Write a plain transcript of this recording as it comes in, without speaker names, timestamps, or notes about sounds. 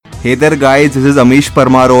Hey there guys, this is Amish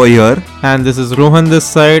Parmar over here. And this is Rohan this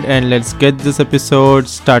side, and let's get this episode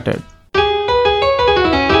started.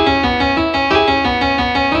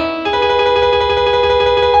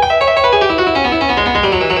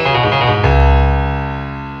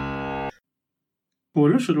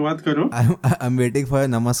 बोलो शुरुआत करो. I'm waiting for a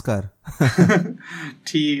namaskar.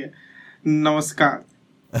 ठीक है. नमस्कार.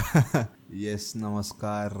 Yes,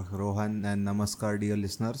 namaskar Rohan and namaskar dear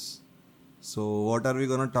listeners. So what are we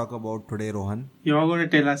going to talk about today, Rohan? You're going to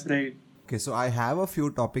tell us, right? Okay, so I have a few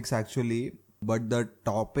topics actually, but the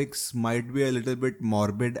topics might be a little bit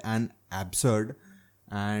morbid and absurd,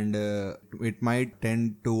 and it might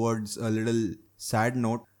tend towards a little sad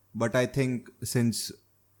note. But I think since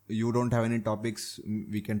you don't have any topics,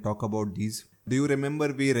 we can talk about these. Do you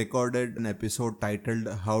remember we recorded an episode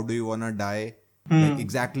titled "How Do You Wanna Die?" Like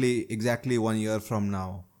exactly 1 year from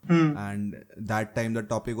now. And that time the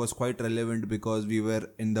topic was quite relevant because we were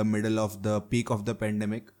in the middle of the peak of the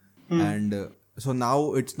pandemic. And so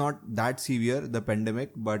now it's not that severe, the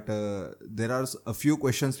pandemic, but there are a few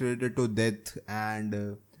questions related to death and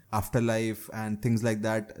afterlife and things like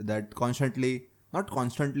that constantly, not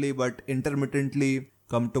constantly, but intermittently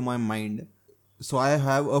come to my mind. So I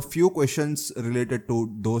have a few questions related to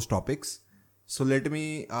those topics. So let me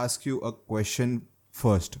ask you a question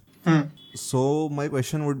first. So my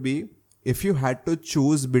question would be, if you had to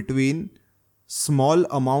choose between small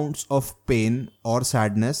amounts of pain or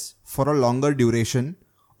sadness for a longer duration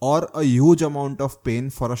or a huge amount of pain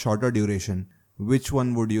for a shorter duration, which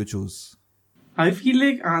one would you choose? I feel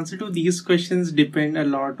like answer to these questions depend a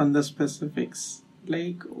lot on the specifics.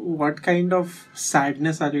 Like, what kind of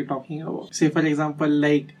sadness are you talking about? Say, for example,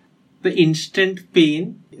 like the instant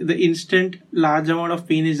pain, the instant large amount of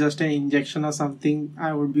pain is just an injection or something.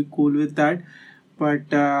 I would be cool with that.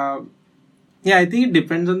 But yeah, I think it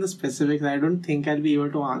depends on the specifics. I don't think I'll be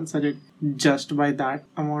able to answer it just by that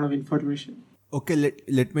amount of information. Okay,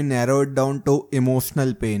 let me narrow it down to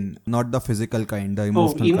emotional pain, not the physical kind, the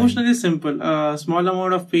emotional kind. Emotional is simple. Small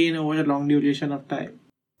amount of pain over a long duration of time.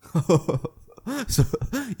 So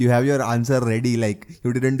you have your answer ready, like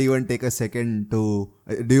you didn't even take a second to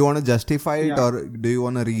do you want to justify it or do you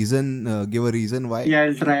want to give a reason why? Yeah,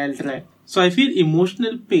 I'll try. So I feel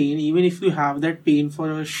emotional pain, even if you have that pain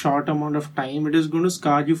for a short amount of time, it is going to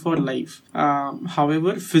scar you for life.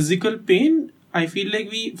 However, physical pain, I feel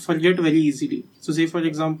like we forget very easily. So say for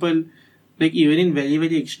example, like even in very,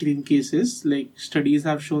 very extreme cases, like studies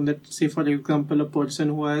have shown that, say for example, a person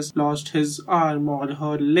who has lost his arm or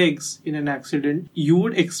her legs in an accident, you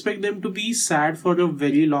would expect them to be sad for a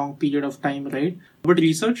very long period of time, right? But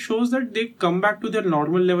research shows that they come back to their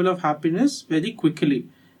normal level of happiness very quickly.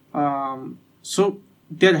 So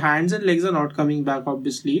their hands and legs are not coming back,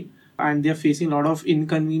 obviously, and they're facing a lot of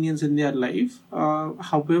inconvenience in their life.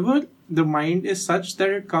 However, the mind is such that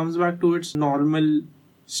it comes back to its normal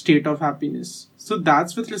state of happiness. So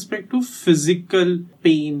that's with respect to physical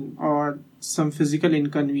pain or some physical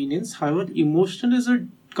inconvenience. However, emotional is a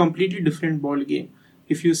completely different ball game.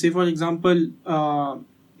 If you say, for example,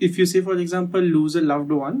 lose a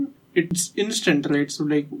loved one, it's instant, right? So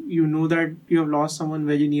like, you know that you have lost someone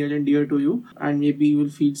very near and dear to you, and maybe you will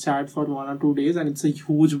feel sad for 1 or 2 days and it's a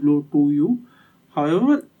huge blow to you.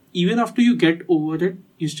 However, even after you get over it,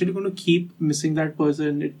 you're still going to keep missing that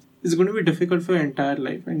person. It's going to be difficult for your entire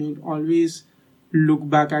life, and you'll always look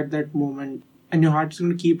back at that moment and your heart's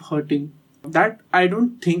going to keep hurting. That I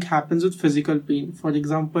don't think happens with physical pain. For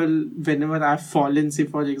example, whenever I've fallen, say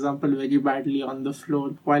for example, very badly on the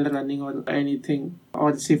floor while running or anything,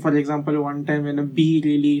 or say for example, one time when a bee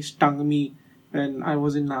really stung me when I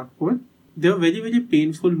was in Nagpur, they were very, very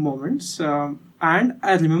painful moments, and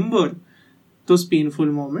I remember those painful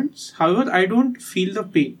moments. However, I don't feel the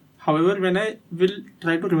pain. However, when I will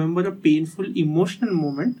try to remember a painful emotional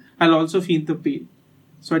moment, I'll also feel the pain.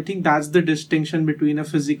 So I think that's the distinction between a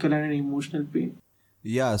physical and an emotional pain.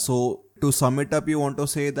 Yeah, so to sum it up, you want to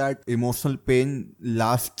say that emotional pain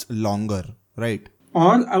lasts longer, right?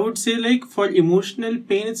 Or I would say, like, for emotional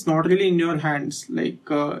pain, it's not really in your hands. Like,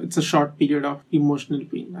 it's a short period of emotional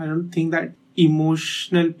pain. I don't think that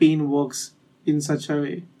emotional pain works in such a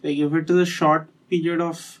way. Like, if it is a short period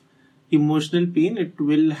of emotional pain, it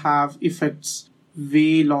will have effects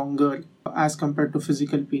way longer as compared to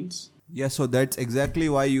physical pains. Yeah, so that's exactly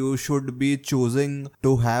why you should be choosing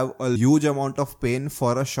to have a huge amount of pain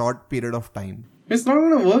for a short period of time. It's not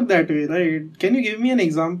going to work that way, right? Can you give me an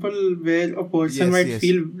example where a person might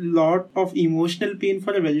feel a lot of emotional pain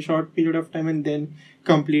for a very short period of time and then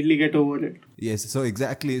completely get over it? Yes, so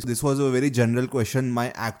exactly. This was a very general question.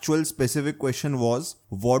 My actual specific question was,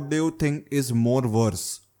 what do you think is more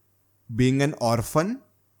worse? Being an orphan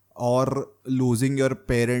or losing your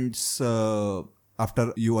parents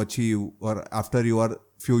after you achieve or after you are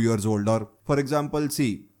few years old. Or for example,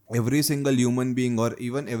 see, every single human being or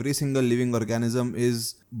even every single living organism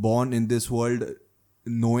is born in this world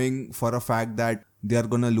knowing for a fact that they are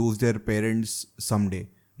gonna lose their parents someday,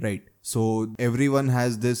 right? So everyone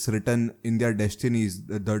has this written in their destinies,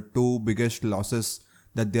 the two biggest losses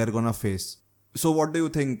that they are gonna face. So what do you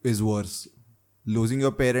think is worse? Losing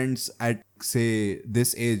your parents at, say,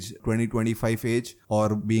 this age, 20-25 age,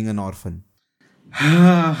 or being an orphan?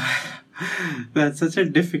 That's such a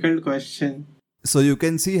difficult question. So you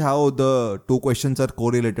can see how the two questions are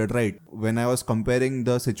correlated, right? When I was comparing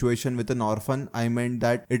the situation with an orphan, I meant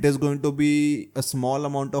that it is going to be a small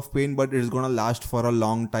amount of pain, but it is going to last for a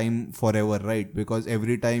long time, forever, right? Because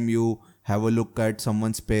every time you have a look at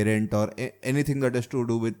someone's parent or anything that has to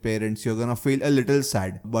do with parents, you're going to feel a little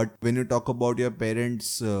sad. But when you talk about your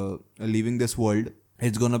parents leaving this world,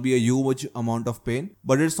 it's going to be a huge amount of pain,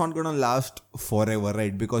 but it's not going to last forever,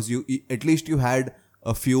 right? Because you at least you had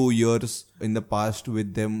a few years in the past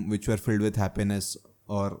with them which were filled with happiness,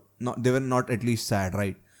 or not, they were not at least sad,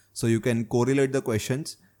 right? So you can correlate the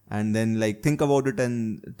questions and then like think about it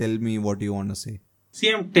and tell me what you want to say.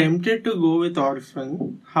 See, I'm tempted to go with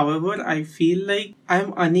orphan. However, I feel like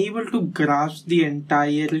I'm unable to grasp the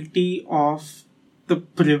entirety of the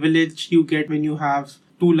privilege you get when you have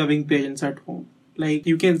two loving parents at home. Like,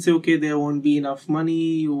 you can say, okay, there won't be enough money,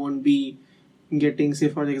 you won't be getting, say,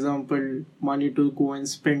 for example, money to go and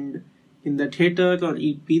spend in the theater or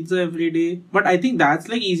eat pizza every day. But I think that's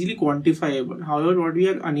like easily quantifiable. However, what we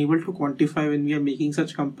are unable to quantify when we are making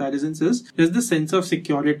such comparisons is just the sense of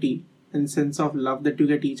security and sense of love that you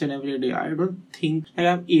get each and every day. I don't think I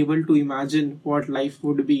am able to imagine what life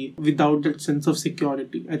would be without that sense of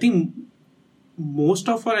security. I think most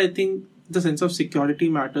of all, the sense of security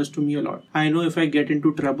matters to me a lot. I know if I get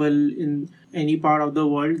into trouble in any part of the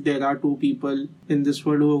world, there are two people in this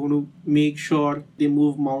world who are going to make sure they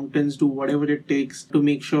move mountains, do whatever it takes to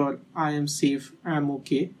make sure I am safe, I am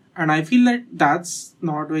okay. And I feel that that's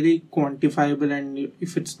not very quantifiable, and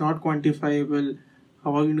if it's not quantifiable,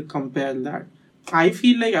 how are you going to compare that? I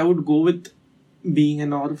feel like I would go with being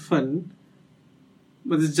an orphan,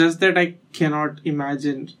 but it's just that I cannot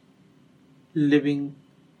imagine living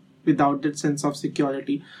without that sense of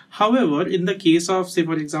security. However, in the case of, say,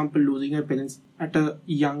 for example, losing your parents at a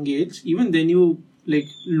young age, even then you like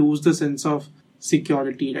lose the sense of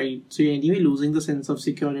security, right? So you're anyway losing the sense of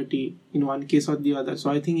security in one case or the other.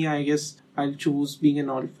 So I think, I guess I'll choose being an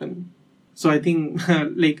orphan. So I think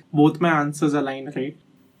like both my answers align, right?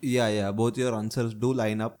 Yeah, both your answers do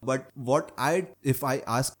line up. But if I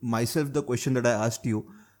ask myself the question that I asked you,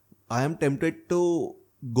 I am tempted to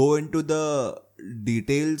go into the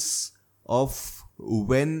details of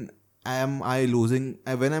when I'm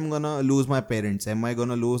gonna lose my parents. Am I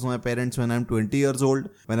gonna lose my parents when I'm 20 years old,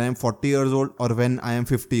 when I'm 40 years old, or when I am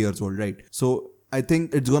 50 years old, right? So I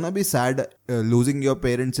think it's gonna be sad. Losing your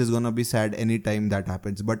parents is gonna be sad anytime that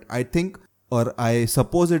happens. But I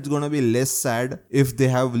suppose it's gonna be less sad if they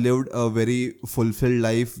have lived a very fulfilled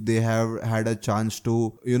life. They have had a chance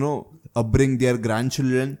to, upbring their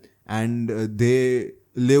grandchildren, and they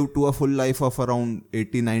live to a full life of around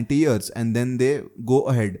 80-90 years, and then they go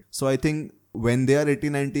ahead. So I think when they are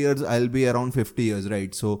 80-90 years, I'll be around 50 years,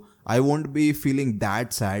 right? So I won't be feeling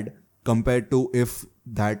that sad compared to if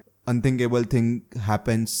that unthinkable thing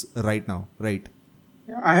happens right now, right?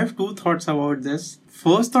 I have two thoughts about this.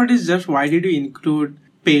 First thought is just, why did you include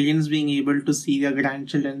parents being able to see their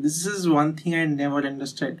grandchildren? This is one thing I never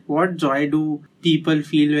understood. What joy do people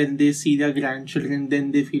feel when they see their grandchildren,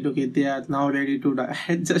 then they feel, okay, they are now ready to die?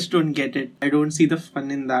 I just don't get it. I don't see the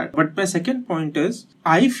fun in that. But my second point is,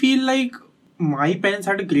 I feel like my parents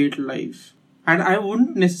had a great life. And I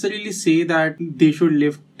wouldn't necessarily say that they should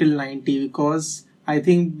live till 90, because I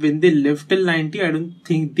think when they live till 90, I don't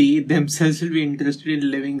think they themselves will be interested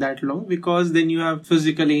in living that long, because then you have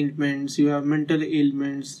physical ailments, you have mental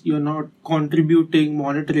ailments, you're not contributing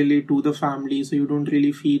monetarily to the family, so you don't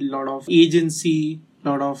really feel a lot of agency, a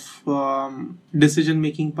lot of decision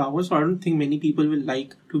making power. So I don't think many people will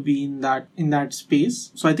like to be in that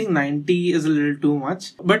space. So I think 90 is a little too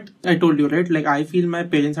much. But I told you, right, like I feel my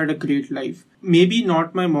parents had a great life. Maybe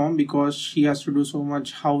not my mom, because she has to do so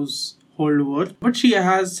much household work, but she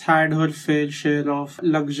has had her fair share of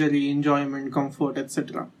luxury, enjoyment, comfort,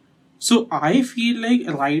 etc. So I feel like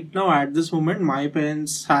right now at this moment my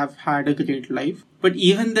parents have had a great life. But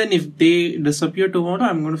even then, if they disappear tomorrow,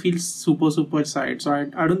 I'm going to feel super sad. So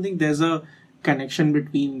I don't think there's a connection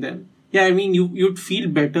between them. Yeah, I mean, you'd feel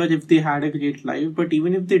better if they had a great life, but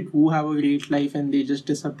even if they do have a great life and they just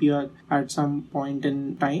disappear at some point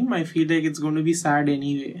in time, I feel like it's going to be sad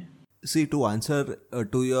anyway. See, to answer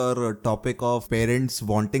to your topic of parents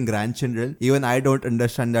wanting grandchildren, even I don't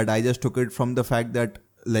understand that. I just took it from the fact that,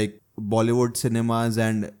 like, Bollywood cinemas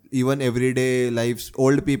and even everyday lives,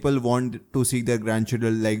 old people want to see their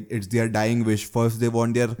grandchildren, like it's their dying wish. First they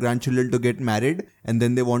want their grandchildren to get married, and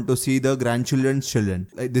then they want to see the grandchildren's children.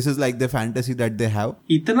 Like, this is like the fantasy that they have.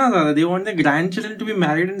 Itna zyada, they want the grandchildren to be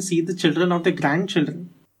married and see the children of the grandchildren.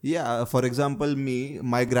 Yeah, for example,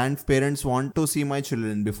 my grandparents want to see my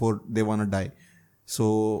children before they want to die.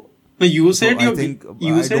 So No, you said I think-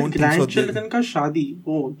 you I said don't think so. grandchildren ka shadi.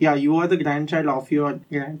 Oh, yeah, you are the grandchild of your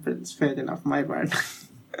grandparents. Fair enough, my bad.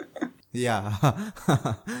 yeah.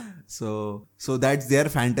 So that's their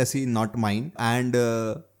fantasy, not mine. And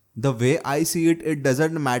the way I see it, it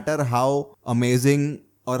doesn't matter how amazing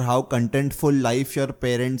or how contentful life your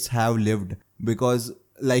parents have lived, because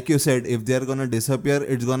like you said, if they're gonna disappear,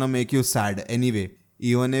 it's gonna make you sad anyway.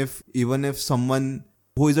 Even if someone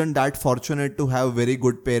who isn't that fortunate to have very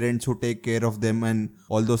good parents who take care of them and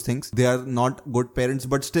all those things, they are not good parents,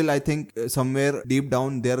 but still I think somewhere deep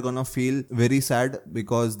down they're gonna feel very sad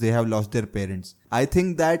because they have lost their parents. I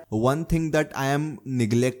think that one thing that I am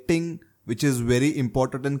neglecting, which is very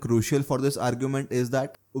important and crucial for this argument, is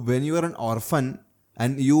that when you are an orphan,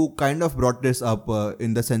 and you kind of brought this up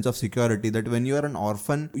in the sense of security, that when you are an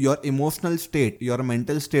orphan, your emotional state, your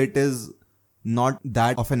mental state is not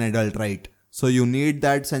that of an adult, right? So you need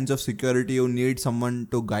that sense of security, you need someone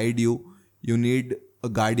to guide you, you need a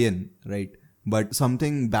guardian, right? But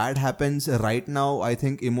something bad happens right now, I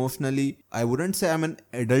think emotionally, I wouldn't say I'm an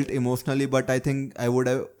adult emotionally, but I think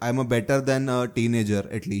I'm a better than a teenager,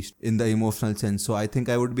 at least in the emotional sense. So I think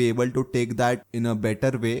I would be able to take that in a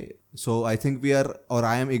better way. So I think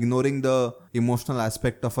I am ignoring the emotional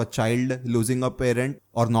aspect of a child losing a parent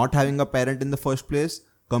or not having a parent in the first place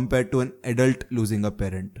compared to an adult losing a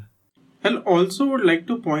parent. I also would like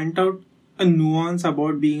to point out a nuance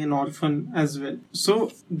about being an orphan as well.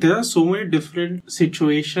 So there are so many different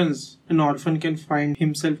situations an orphan can find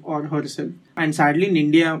himself or herself. And sadly in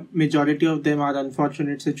India, majority of them are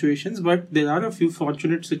unfortunate situations, but there are a few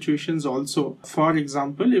fortunate situations also. For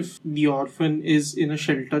example, if the orphan is in a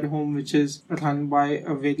shelter home which is run by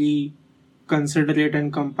a very considerate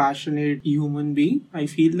and compassionate human being, I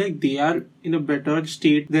feel like they are in a better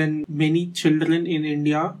state than many children in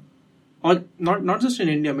India, or not just in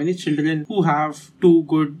India, many children who have two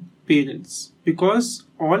good parents. Because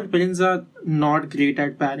all parents are not great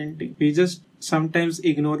at parenting. We just sometimes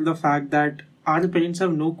ignore the fact that our parents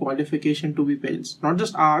have no qualification to be parents. Not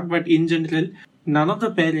just our, but in general, none of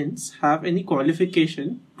the parents have any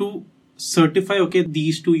qualification to certify, okay,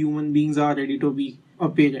 these two human beings are ready to be a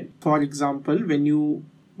parent. For example, when you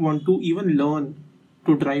want to even learn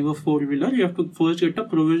to drive a four-wheeler, you have to first get a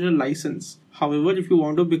provisional license. However, if you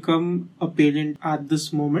want to become a parent at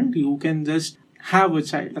this moment, you can just have a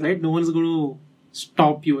child, right? No one's going to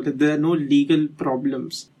stop you. There are no legal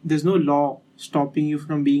problems. There's no law stopping you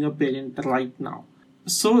from being a parent right now.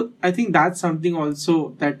 So I think that's something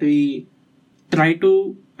also that we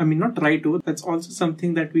that's also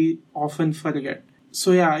something that we often forget.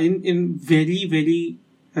 So yeah, in very, very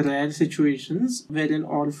rare situations where an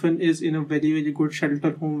orphan is in a very, very good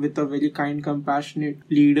shelter home with a very kind, compassionate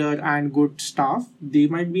leader and good staff, they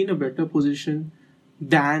might be in a better position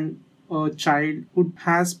than a child who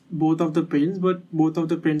has both of the parents, but both of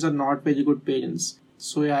the parents are not very good parents.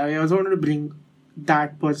 So yeah, I also wanted to bring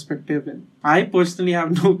that perspective in. I personally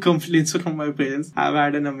have no complaints from my parents. I've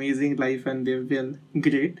had an amazing life and they've been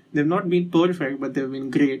great. They've not been perfect, but they've been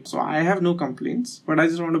great. So I have no complaints, but I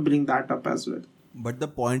just want to bring that up as well. But the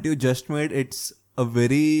point you just made, it's a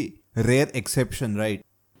very rare exception, right?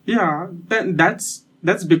 Yeah, that's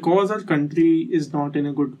because our country is not in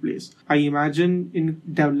a good place. I imagine in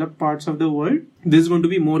developed parts of the world, this is going to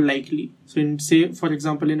be more likely. So for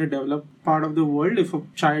example, in a developed part of the world, if a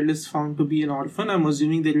child is found to be an orphan, I'm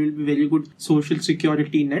assuming there will be very good social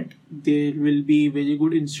security net. There will be very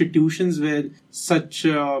good institutions where such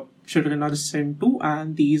children are sent to,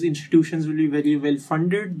 and these institutions will be very well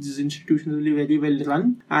funded. These institutions will be very well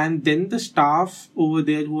run, and then the staff over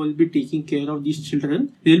there who will be taking care of these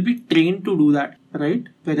children, they will be trained to do that, right?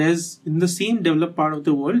 Whereas in the same developed part of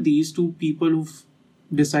the world, these two people who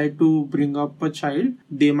decide to bring up a child,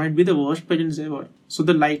 they might be the worst parents ever. So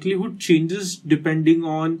the likelihood changes depending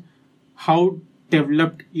on how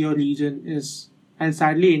developed your region is. And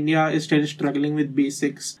sadly, India is still struggling with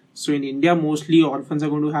basics. So in India, mostly orphans are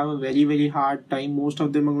going to have a very, very hard time. Most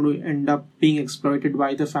of them are going to end up being exploited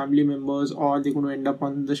by the family members, or they're going to end up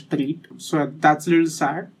on the street. So that's a little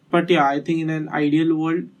sad. But yeah, I think in an ideal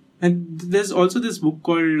world, and there's also this book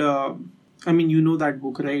called, you know that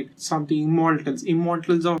book, right? Something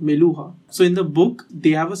Immortals of Meluha. So in the book,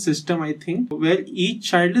 they have a system, I think, where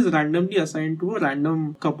each child is randomly assigned to a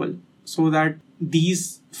random couple, so that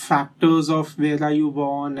these factors of where are you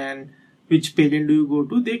born and which parent do you go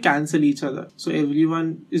to, they cancel each other. So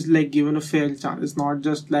everyone is like given a fair chance. It's not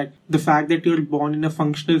just like the fact that you're born in a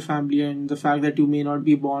functional family and the fact that you may not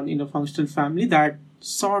be born in a functional family, that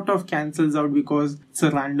sort of cancels out because it's a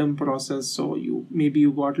random process. So maybe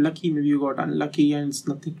you got lucky, maybe you got unlucky, and it's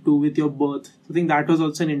nothing to do with your birth. I think that was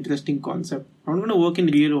also an interesting concept. I'm not going to work in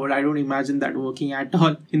real world. I don't imagine that working at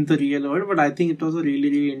all in the real world, but I think it was a really,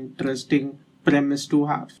 really interesting premise to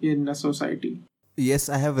have in a society. Yes,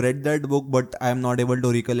 I have read that book, but I am not able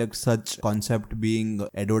to recollect such concept being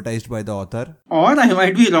advertised by the author. Or I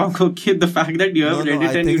might be wrong, okay, the fact that you have read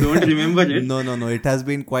it and you don't remember it. No. It has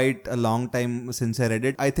been quite a long time since I read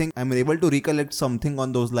it. I think I'm able to recollect something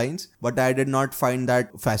on those lines, but I did not find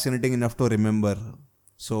that fascinating enough to remember.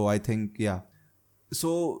 So I think, yeah.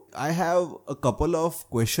 So I have a couple of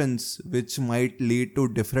questions which might lead to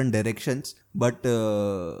different directions, but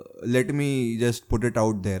let me just put it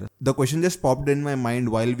out there. The question just popped in my mind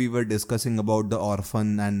while we were discussing about the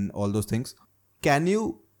orphan and all those things. Can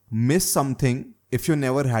you miss something if you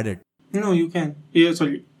never had it? No, you can.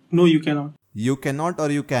 No, you cannot. You cannot, or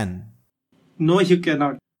you can? No, you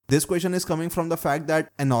cannot. This question is coming from the fact that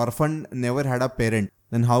an orphan never had a parent.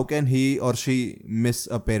 Then how can he or she miss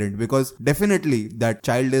a parent? Because definitely that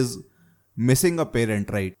child is missing a parent,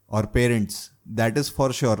 right? Or parents. That is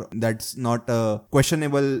for sure. That's not a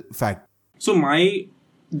questionable fact. So my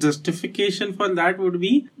justification for that would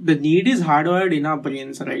be the need is hardwired in our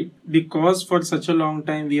brains, right? Because for such a long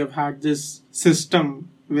time we have had this system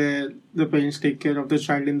where the parents take care of the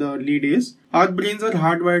child in the early days. Our brains are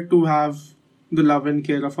hardwired to have the love and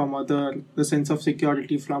care of our mother, the sense of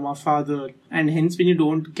security from our father. And hence, when you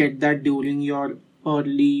don't get that during your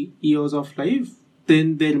early years of life,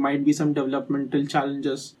 then there might be some developmental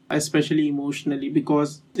challenges, especially emotionally,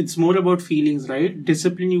 because it's more about feelings, right?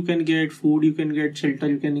 Discipline you can get, food you can get, shelter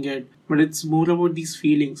you can get, but it's more about these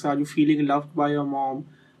feelings. Are you feeling loved by your mom?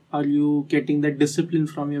 Are you getting that discipline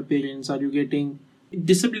from your parents? Are you getting...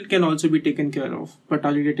 Discipline can also be taken care of, but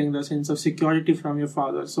are you getting the sense of security from your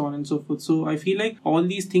father, so on and so forth? So I feel like all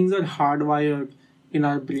these things are hardwired in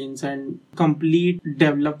our brains, and complete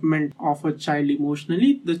development of a child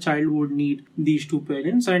emotionally, the child would need these two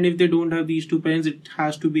parents, and if they don't have these two parents, it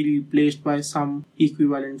has to be replaced by some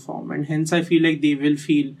equivalent form, and hence I feel like they will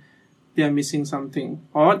feel they are missing something,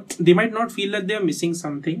 or they might not feel that they are missing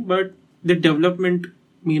something, but the development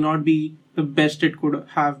may not be the best it could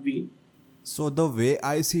have been. So the way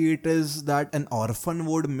I see it is that an orphan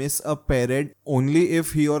would miss a parent only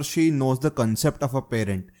if he or she knows the concept of a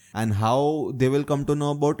parent, and how they will come to know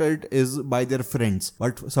about it is by their friends.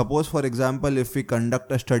 But suppose, for example, if we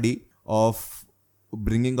conduct a study of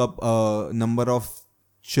bringing up a number of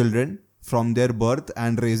children from their birth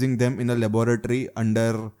and raising them in a laboratory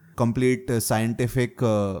under complete scientific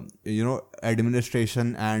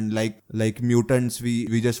administration, and like mutants,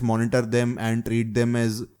 we just monitor them and treat them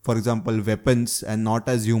as, for example, weapons and not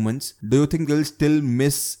as humans, do you think they'll still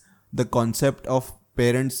miss the concept of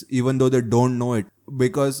parents even though they don't know it?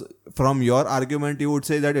 Because from your argument you would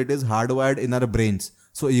say that it is hardwired in our brains,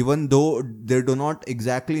 so even though they do not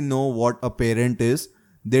exactly know what a parent is,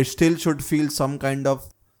 they still should feel some kind of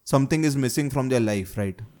something is missing from their life,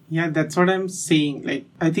 right? Yeah, that's what I'm saying. Like,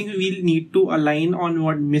 I think we need to align on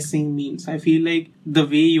what missing means. I feel like the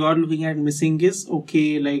way you are looking at missing is,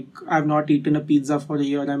 okay, like, I've not eaten a pizza for a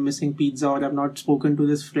year, I'm missing pizza, or I've not spoken to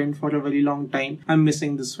this friend for a very long time, I'm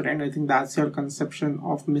missing this friend. I think that's your conception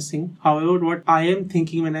of missing. However, what I am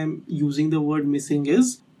thinking when I'm using the word missing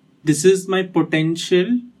is, this is my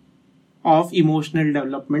potential of emotional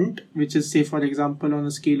development, which is, say, for example, on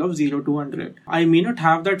a scale of 0 to 100. I may not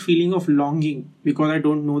have that feeling of longing because I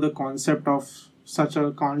don't know the concept of such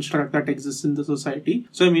a construct that exists in the society.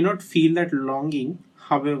 So I may not feel that longing.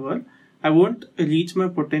 However, I won't reach my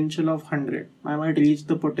potential of 100. I might reach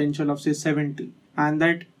the potential of, say, 70. And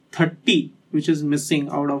that 30, which is missing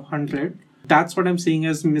out of 100, that's what I'm saying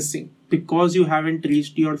as missing. Because you haven't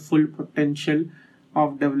reached your full potential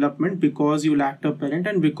of development, because you lacked a parent,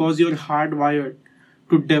 and because you're hardwired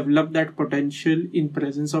to develop that potential in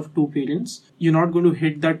presence of two parents, you're not going to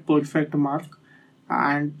hit that perfect mark,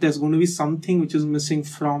 and there's going to be something which is missing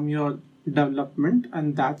from your development,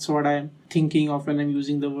 and that's what I'm thinking of when I'm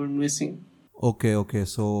using the word missing. Okay.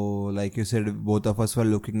 So, like you said, both of us were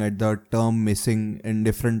looking at the term missing in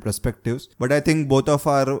different perspectives, but I think both of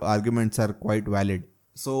our arguments are quite valid.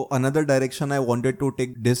 So, another direction I wanted to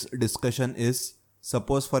take this discussion is,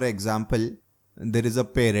 suppose, for example, there is a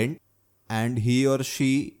parent and he or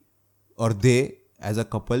she or they as a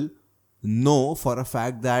couple know for a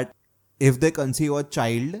fact that if they conceive a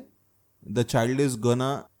child, the child is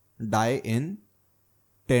gonna die in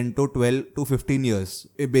 10 to 12 to 15 years.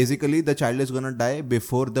 Basically, the child is gonna die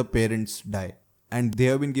before the parents die. And they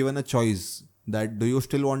have been given a choice that do you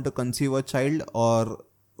still want to conceive a child or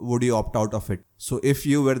would you opt out of it? So if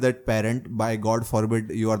you were that parent, by God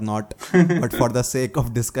forbid you are not, but for the sake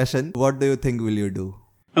of discussion, what do you think will you do?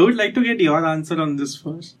 I would like to get your answer on this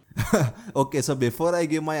first. Okay, so before I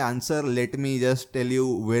give my answer, let me just tell you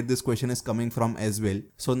where this question is coming from as well.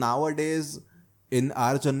 So nowadays, in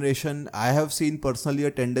our generation, I have seen personally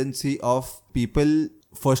a tendency of people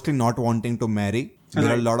firstly not wanting to marry. There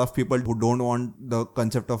are a lot of people who don't want the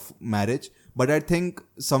concept of marriage. But I think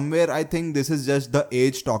this is just the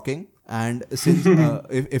age talking. And since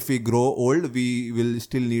if we grow old, we will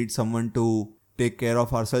still need someone to take care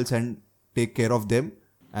of ourselves and take care of them.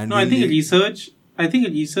 And No, I think research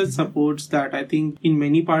supports that. I think in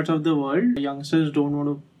many parts of the world, youngsters don't want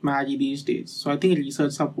to marry these days. So I think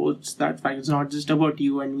research supports that fact. It's not just about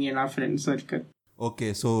you and me and our friend circle.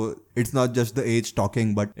 Okay, so it's not just the age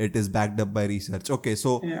talking, but it is backed up by research. Okay,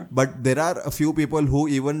 so, Yeah. but there are a few people who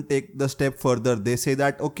even take the step further. They say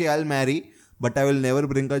that, okay, I'll marry, but I will never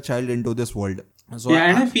bring a child into this world. So Yeah,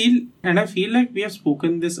 and I feel like we have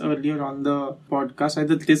spoken this earlier on the podcast.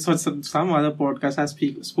 Either this or some other podcast has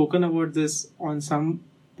spoken about this on some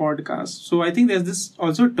podcast. So I think there's this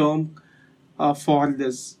also term for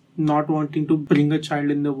this, not wanting to bring a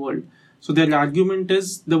child in the world. So their argument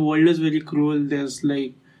is the world is very cruel. There's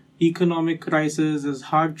like economic crisis, there's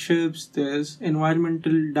hardships, there's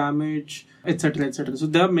environmental damage, etc., etc. So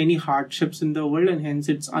there are many hardships in the world, and hence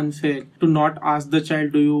it's unfair to not ask the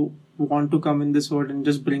child, do you want to come in this world, and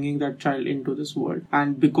just bringing that child into this world.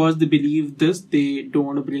 And because they believe this, they don't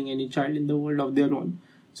want to bring any child in the world of their own.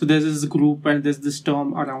 So there's this group and there's this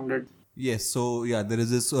term around it. yes, so yeah, there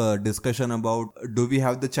is this discussion about do we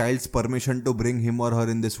have the child's permission to bring him or her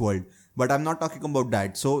in this world? But I'm not talking about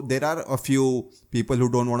that. So there are a few people who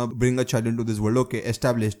don't want to bring a child into this world. Okay,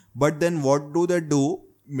 established. But then what do they do?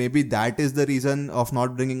 Maybe that is the reason of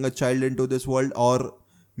not bringing a child into this world, or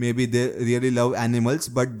maybe they really love animals,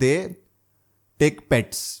 but they take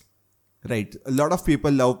pets. Right. A lot of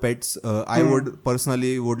people love pets. I would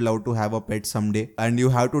personally love to have a pet someday. And you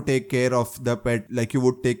have to take care of the pet like you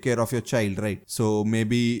would take care of your child, right? So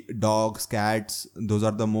maybe dogs, cats, those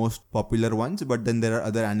are the most popular ones. But then there are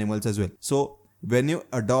other animals as well. So when you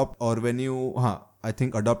adopt, or when you, I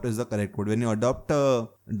think adopt is the correct word. When you adopt a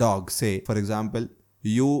dog, say, for example,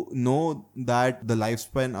 you know that the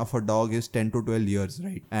lifespan of a dog is 10 to 12 years,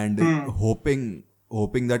 right? And hoping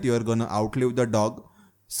that you are going to outlive the dog,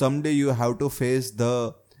 someday you have to face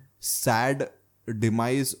the sad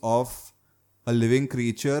demise of a living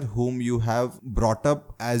creature whom you have brought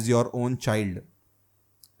up as your own child.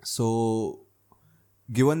 So,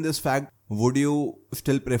 given this fact, would you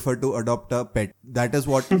still prefer to adopt a pet? That is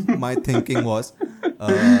what my thinking was.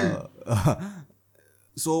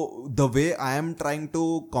 So, the way I am trying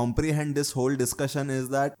to comprehend this whole discussion is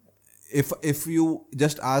that if you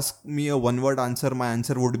just ask me a one-word answer, my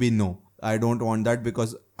answer would be no. I don't want that,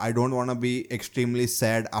 because I don't want to be extremely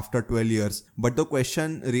sad after 12 years. But the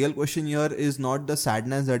real question here is not the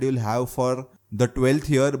sadness that you'll have for the 12th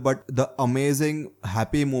year, but the amazing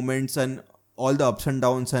happy moments and all the ups and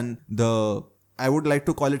downs, and I would like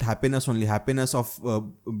to call it happiness only, happiness of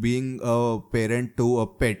being a parent to a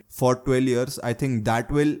pet for 12 years. I think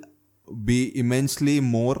that will be immensely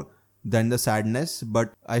more than the sadness,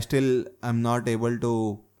 but I still am not able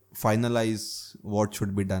to finalize what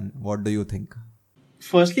should be done. What do you think?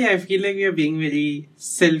 Firstly, I feel like we are being very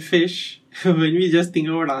selfish when we just think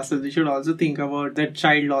about ourselves. We should also think about that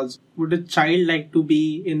child also. Would a child like to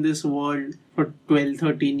be in this world for 12,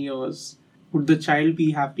 13 years? Would the child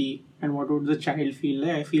be happy? And what would the child feel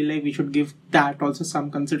like? I feel like we should give that also some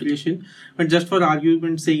consideration. But just for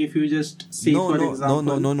argument's sake, if you just say,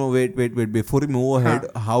 example... No, wait. Before we move ahead,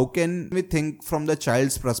 how can we think from the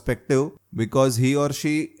child's perspective? Because he or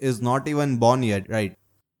she is not even born yet, right?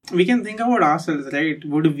 We can think about ourselves, right?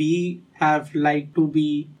 Would we have liked to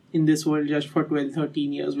be in this world just for 12,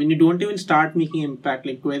 13 years? When you don't even start making impact,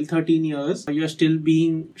 like 12, 13 years, you're still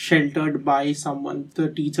being sheltered by someone, the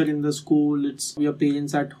teacher in the school, it's your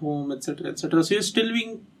parents at home, etc., etc. So you're still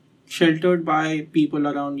being sheltered by people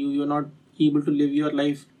around you. You're not able to live your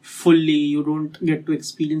life fully, you don't get to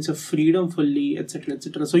experience your freedom fully, etc.,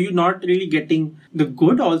 etc. So you're not really getting the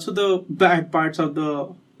good, also the bad parts of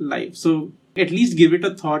the life. So at least give it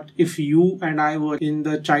a thought. If you and I were in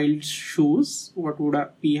the child's shoes, what would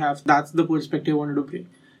we have? That's the perspective I wanted to bring.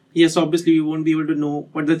 Yes, obviously we won't be able to know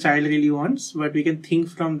what the child really wants, but we can think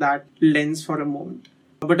from that lens for a moment.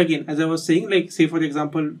 But again, as I was saying, like, say for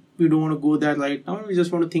example, we don't want to go there right now. We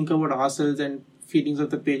just want to think about ourselves and feelings of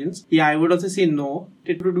the parents. Yeah, I would also say no.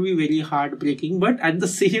 It would be very heartbreaking. But at the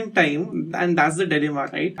same time, and that's the dilemma,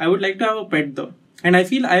 right? I would like to have a pet though. And I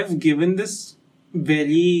feel I've given this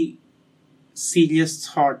very serious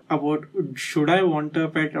thought about should I want a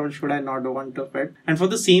pet or should I not want a pet, and for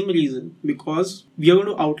the same reason, because we are going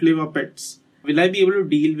to outlive our pets. Will I be able to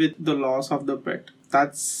deal with the loss of the pet?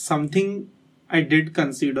 That's something I did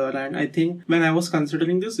consider, and I think when I was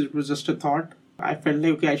considering this, it was just a thought. I felt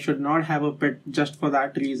like, okay, I should not have a pet just for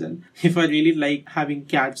that reason. If I really like having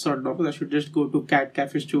cats or dogs, I should just go to Cat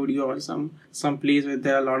Cafe Studio or some place where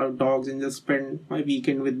there are a lot of dogs and just spend my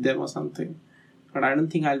weekend with them or something. But I don't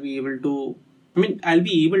think I'll be able to. I mean, I'll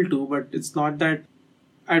be able to, but it's not that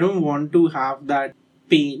I don't want to have that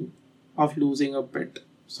pain of losing a pet.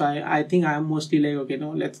 So I think I'm mostly like, okay,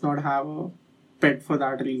 no, let's not have a pet for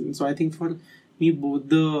that reason. So I think for me, both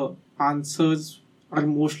the answers are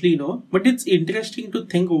mostly no. But it's interesting to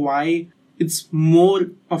think why it's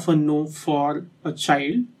more of a no for a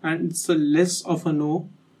child and it's a less of a no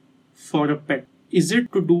for a pet. Is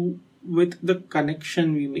it to do with the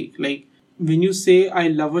connection we make? Like, when you say I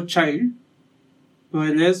love a child,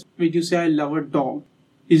 whereas when you say I love a dog,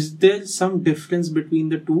 is there some difference between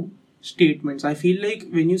the two statements? I feel like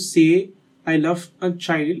when you say I love a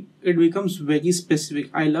child, it becomes very specific.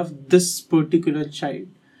 I love this particular child.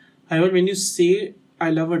 However, when you say I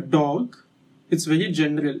love a dog, it's very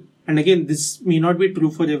general. And again, this may not be true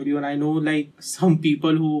for everyone. I know like some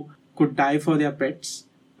people who could die for their pets.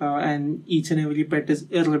 And each and every pet is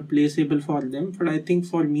irreplaceable for them. But I think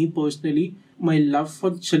for me personally, my love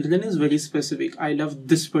for children is very specific. I love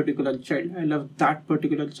this particular child. I love that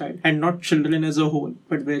particular child. And not children as a whole.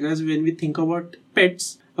 But whereas when we think about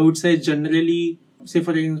pets, I would say generally, say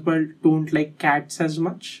for example, don't like cats as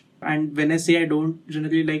much. And when I say I don't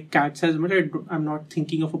generally like cats as much, I'm not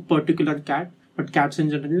thinking of a particular cat, but cats in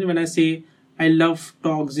general. When I say I love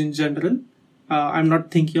dogs in general, I'm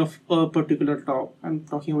not thinking of a particular dog. I'm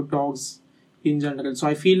talking about dogs in general. So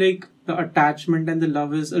I feel like the attachment and the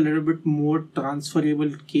love is a little bit more transferable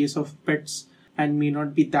in case of pets and may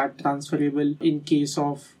not be that transferable in case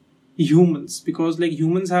of humans, because like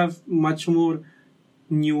humans have much more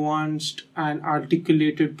nuanced and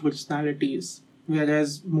articulated personalities,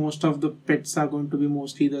 whereas most of the pets are going to be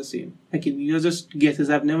mostly the same. Again, these are just guesses.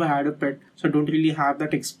 I've never had a pet, so I don't really have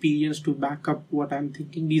that experience to back up what I'm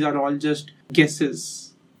thinking. These are all just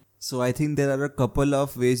guesses. So I think there are a couple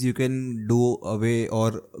of ways you can do away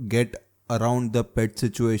or get around the pet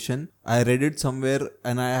situation. I read it somewhere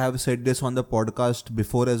and I have said this on the podcast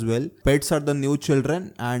before as well. Pets are the new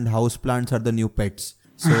children and houseplants are the new pets.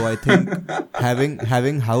 So I think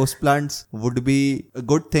having houseplants would be a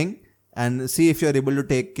good thing. And see if you are able to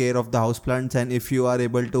take care of the houseplants, and if you are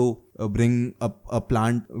able to bring up a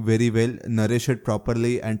plant very well, nourish it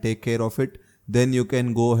properly and take care of it, then you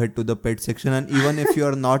can go ahead to the pet section. And even if you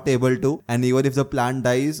are not able to, and even if the plant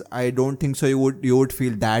dies, I don't think so you would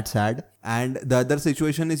feel that sad. And the other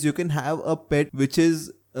situation is you can have a pet which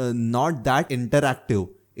is not that interactive,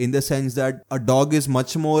 in the sense that a dog is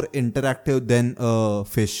much more interactive than a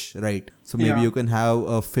fish, right? So maybe you can have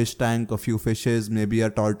a fish tank, a few fishes, maybe a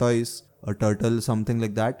tortoise, a turtle, something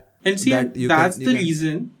like that. And see, that's the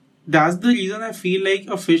reason I feel like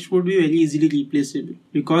a fish would be very easily replaceable,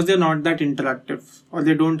 because they're not that interactive, or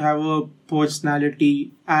they don't have a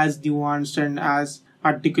personality as nuanced and as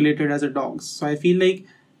articulated as a dog's. So I feel like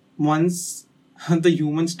once the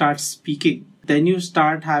human starts speaking, then you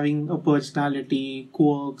start having a personality,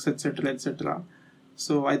 quirks, etc., etc.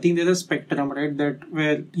 So I think there's a spectrum, right? That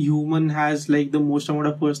where human has like the most amount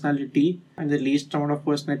of personality and the least amount of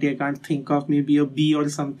personality I can't think of, maybe a bee or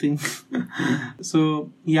something.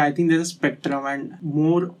 So yeah, I think there's a spectrum, and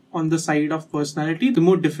more on the side of personality, the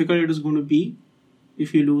more difficult it is going to be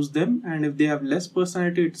if you lose them. And if they have less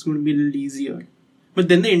personality, it's going to be a little easier. But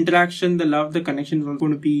then the interaction, the love, the connection is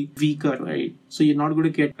going to be weaker, right? So you're not going to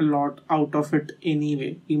get a lot out of it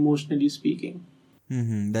anyway, emotionally speaking.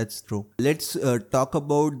 That's true. Let's talk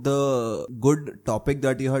about the good topic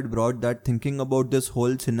that you had brought, that thinking about this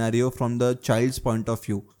whole scenario from the child's point of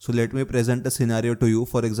view. So let me present a scenario to you.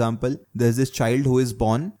 For example, there's this child who is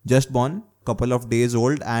just born, couple of days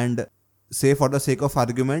old, and say for the sake of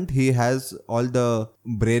argument, he has all the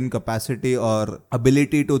brain capacity or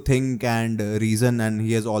ability to think and reason, and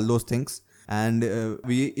he has all those things. And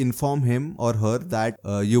we inform him or her that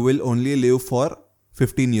you will only live for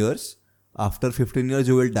 15 years. After 15 years,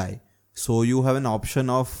 you will die. So you have an option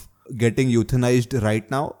of getting euthanized right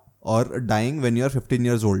now or dying when you are 15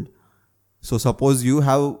 years old. So suppose you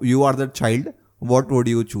are the child, what would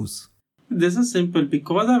you choose? This is simple.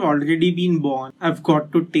 Because I've already been born, I've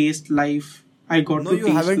got to taste life. I got No, to you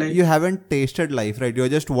taste haven't. life. You haven't tasted life, right? You're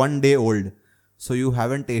just 1 day old, so you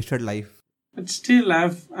haven't tasted life. But still,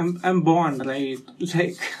 I'm born, right?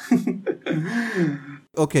 Like,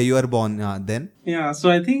 Okay, you are born. Then yeah. So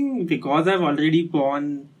I think because I've already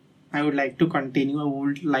born, I would like to continue. I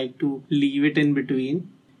would like to leave it in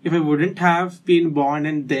between. If I wouldn't have been born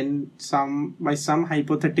and then by some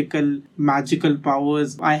hypothetical magical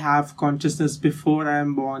powers, I have consciousness before I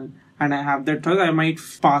am born and I have that choice, I might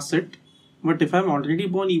pass it. But if I'm already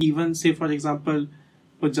born, even say for example,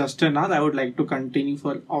 for just an hour, I would like to continue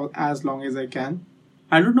for as long as I can.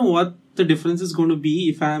 I don't know what the difference is going to be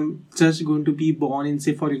if I'm just going to be born in,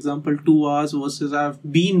 say, for example, 2 hours versus I've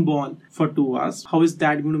been born for 2 hours. How is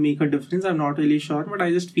that going to make a difference? I'm not really sure, but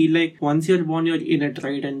I just feel like once you're born, you're in it,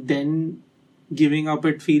 right? And then giving up,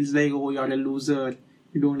 it feels like, oh, you're a loser.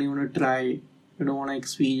 You don't even want to try. You don't want to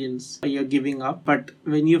experience. You're giving up. But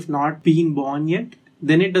when you've not been born yet,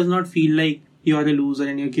 then it does not feel like you're a loser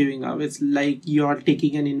and you're giving up. It's like you're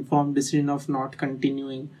taking an informed decision of not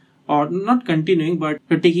continuing. Or not continuing, but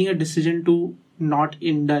you're taking a decision to not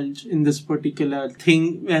indulge in this particular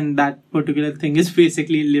thing, and that particular thing is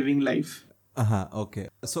basically living life. Okay.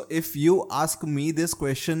 So if you ask me this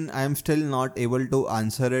question, I am still not able to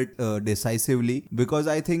answer it decisively, because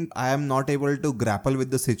I think I am not able to grapple with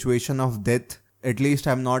the situation of death. At least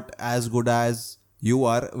I'm not as good as you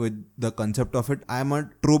are with the concept of it. I am a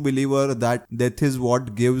true believer that death is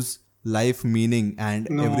what gives life meaning and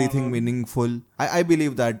everything meaningful. I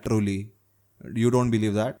believe that truly. You don't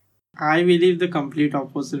believe that? I believe the complete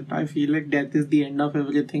opposite. I feel like death is the end of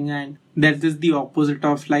everything and death is the opposite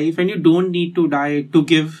of life, and you don't need to die to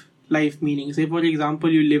give life meaning. Say for example,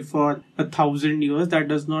 you live for 1,000 years, that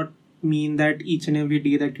does not mean that each and every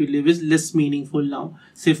day that you live is less meaningful now.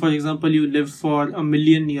 Say for example, you live for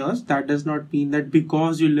 1,000,000 years, that does not mean that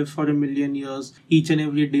because you live for 1,000,000 years, each and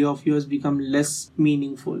every day of yours become less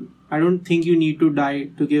meaningful. I don't think you need to die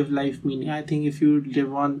to give life meaning. I think if you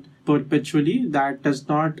live on perpetually, that does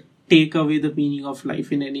not take away the meaning of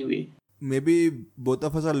life in any way. Maybe both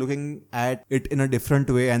of us are looking at it in a different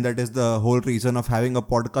way, and that is the whole reason of having a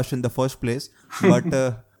podcast in the first place. But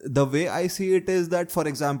the way I see it is that, for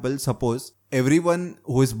example, suppose everyone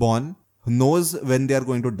who is born knows when they are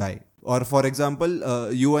going to die. Or for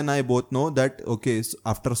example, you and I both know that, okay,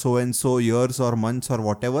 after so and so years or months or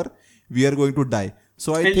whatever, we are going to die.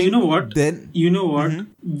 So I think you know what?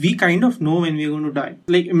 We kind of know when we're going to die.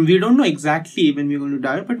 Like, we don't know exactly when we're going to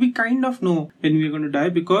die, but we kind of know when we're going to die,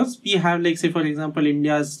 because we have, like, say for example,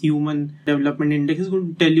 India's Human Development Index is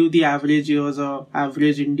going to tell you the average years or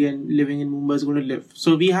average Indian living in Mumbai is going to live.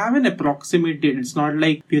 So we have an approximate date. It's not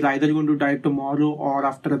like we're either going to die tomorrow or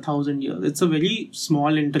after 1,000 years. It's a very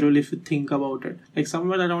small interval if you think about it. Like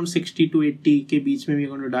somewhere around 60 to 80 k beach mein we're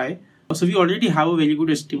going to die. So we already have a very good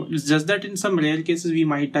estimate. It's just that in some rare cases we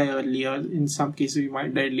might die earlier, in some cases we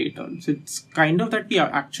might die later. So it's kind of that we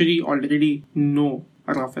actually already know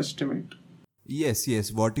a rough estimate.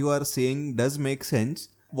 Yes, what you are saying does make sense.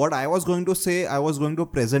 What I was going to say, I was going to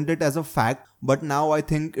present it as a fact, but now I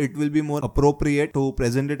think it will be more appropriate to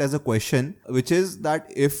present it as a question, which is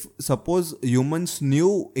that if suppose humans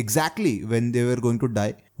knew exactly when they were going to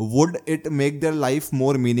die, would it make their life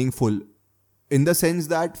more meaningful? In the sense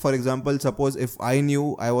that, for example, suppose if I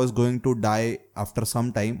knew I was going to die after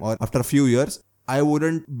some time or after a few years, I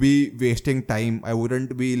wouldn't be wasting time. I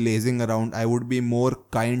wouldn't be lazing around. I would be more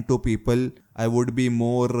kind to people. I would be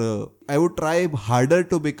more, I would try harder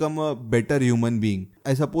to become a better human being.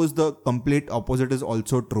 I suppose the complete opposite is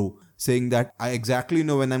also true. Saying that I exactly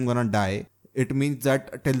know when I'm gonna die, it means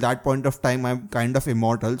that till that point of time, I'm kind of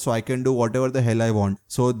immortal. So I can do whatever the hell I want.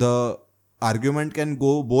 So the argument can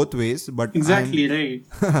go both ways, but right.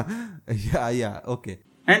 Okay.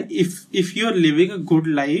 And if you're living a good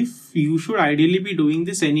life, you should ideally be doing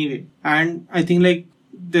this anyway. And I think like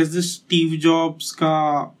there's this Steve Jobs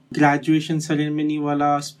ka graduation ceremony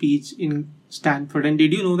wala speech in Stanford. And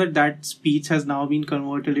did you know that speech has now been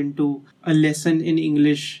converted into a lesson in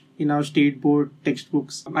English in our state board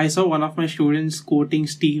textbooks? I saw one of my students quoting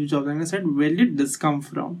Steve Jobs and I said, where did this come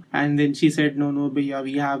from? And then she said, no, bhaiya,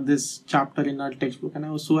 we have this chapter in our textbook. And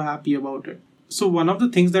I was so happy about it. So one of the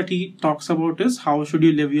things that he talks about is how should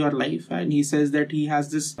you live your life, and he says that he has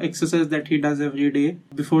this exercise that he does every day.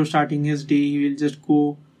 Before starting his day, he will just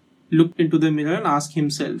go look into the mirror and ask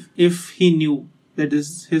himself if he knew that this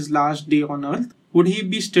is his last day on earth, would he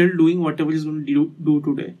be still doing whatever he's going to do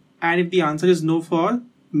today? And if the answer is no for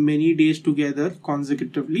many days together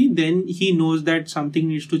consecutively, then he knows that something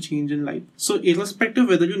needs to change in life. So irrespective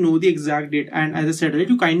whether you know the exact date, and as I said, right,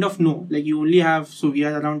 you kind of know, like you only have, so we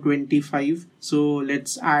are around 25, so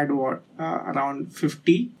let's add what, around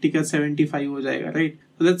 50, tika 75 ho jayega, right?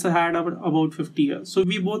 So let's add about 50 years. So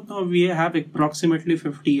we both know we have approximately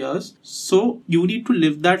 50 years. So you need to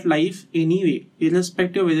live that life anyway,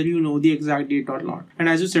 irrespective whether you know the exact date or not. And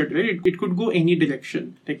as you said, right, it could go any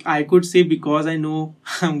direction. Like I could say, because I know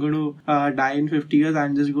I'm going to die in 50 years,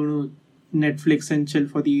 I'm just going to Netflix and chill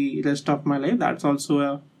for the rest of my life. That's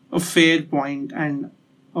also a fair point and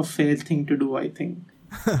a fair thing to do, I think.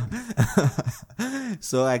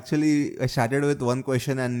 So actually, I started with one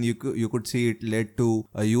question, and you could see it led to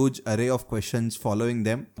a huge array of questions following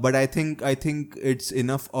them. But I think it's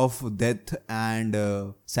enough of death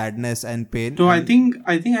and sadness and pain. So I think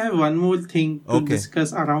I have one more thing to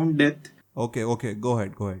discuss around death. Okay, go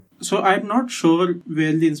ahead. So I'm not sure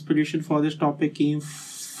where the inspiration for this topic came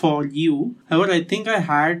for you. However, I think I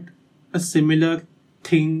had a similar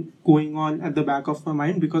thing going on at the back of my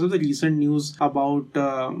mind because of the recent news about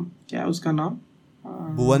क्या उसका नाम?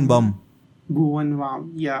 Bhuvan Bam. Bhuvan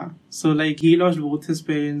Bam, yeah. So like he lost both his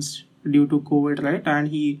parents due to COVID, right? And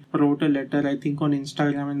he wrote a letter, I think, on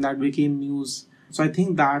Instagram, and that became news. So I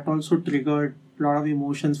think that also triggered a lot of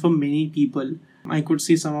emotions for many people. I could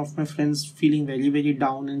see some of my friends feeling very, very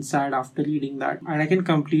down and sad after reading that. And I can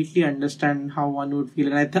completely understand how one would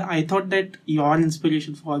feel. And I thought that your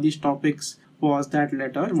inspiration for these topics was that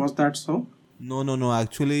letter. Was that so? No.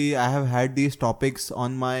 Actually, I have had these topics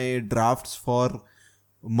on my drafts for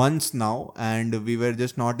months now, and we were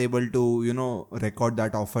just not able to, record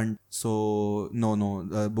that often. So, no.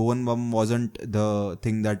 Bhuvan Bam wasn't the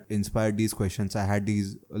thing that inspired these questions. I had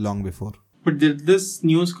these long before. But did this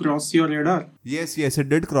news cross your radar? Yes, it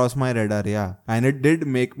did cross my radar, yeah. And it did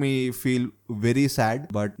make me feel very sad,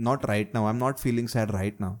 but not right now. I'm not feeling sad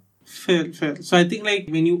right now. Fair. So I think like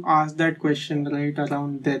when you ask that question, right,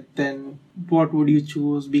 around death, then what would you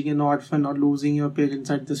choose, being an orphan or losing your parents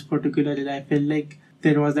at this particular age? I feel like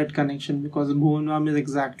there was that connection because Bhuvan Bam is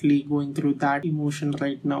exactly going through that emotion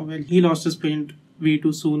right now. Well, he lost his parent way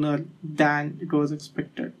too sooner than it was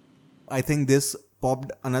expected. I think this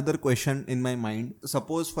popped another question in my mind.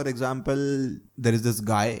 Suppose, for example, there is this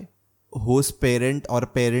guy whose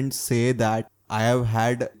parents say that I have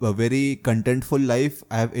had a very contentful life.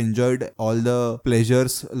 I have enjoyed all the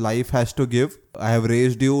pleasures life has to give. I have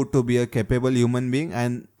raised you to be a capable human being,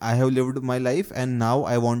 and I have lived my life, and now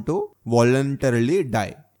I want to voluntarily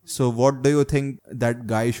die. So what do you think that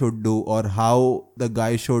guy should do, or how the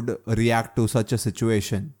guy should react to such a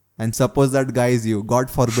situation? And suppose that guy is you, God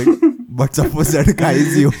forbid, but suppose that guy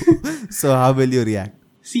is you. So how will you react?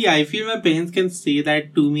 See, I feel my parents can say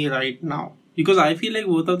that to me right now. Because I feel like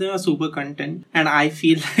both of them are super content, and I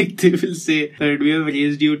feel like they will say that we have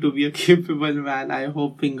raised you to be a capable man. I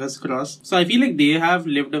hope, fingers crossed. So I feel like they have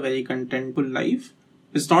lived a very contentful life.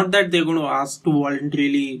 It's not that they're going to ask to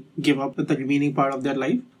voluntarily give up the remaining part of their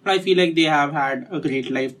life, but I feel like they have had a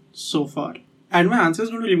great life so far. And my answer is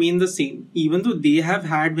going to remain the same. Even though they have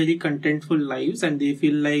had very contentful lives and they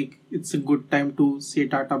feel like it's a good time to say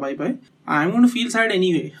tata bye-bye, I'm going to feel sad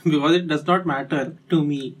anyway because it does not matter to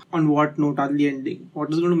me on what note are they ending.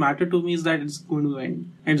 What is going to matter to me is that it's going to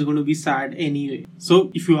end and it's going to be sad anyway.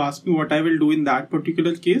 So if you ask me what I will do in that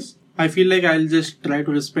particular case, I feel like I'll just try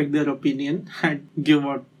to respect their opinion and give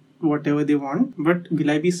out whatever they want. But will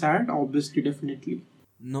I be sad? Obviously, definitely.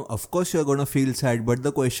 No, of course you're going to feel sad, but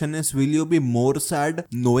the question is, will you be more sad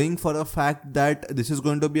knowing for a fact that this is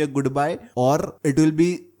going to be a goodbye, or it will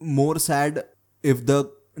be more sad if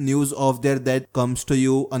the news of their death comes to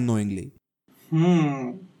you unknowingly?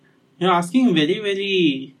 You're asking very,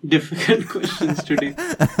 very difficult questions today.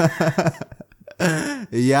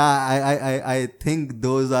 Yeah, I think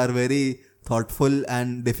those are very thoughtful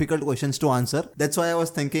and difficult questions to answer. That's why I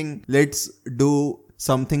was thinking, let's do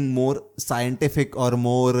something more scientific or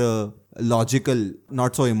more logical,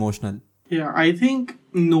 not so emotional. Yeah, I think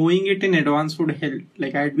knowing it in advance would help.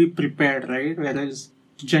 Like, I'd be prepared, right? Whereas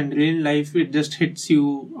generally in life, it just hits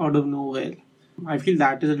you out of nowhere. I feel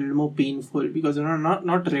that is a little more painful because you're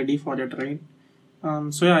not ready for it, right?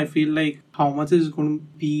 So yeah, I feel like how much is going to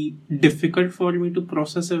be difficult for me to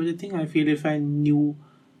process everything. I feel if I knew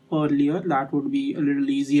earlier, that would be a little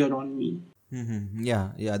easier on me.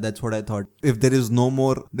 Yeah, that's what I thought. If there is no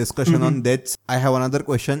more discussion on deaths, I have another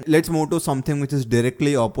question. Let's move to something which is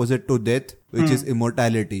directly opposite to death, which is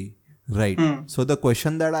immortality. Right. So the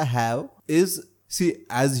question that I have is, see,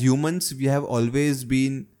 as humans, we have always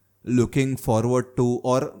been looking forward to,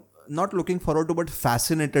 or not looking forward to, but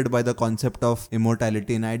fascinated by the concept of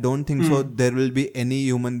immortality. And I don't think so there will be any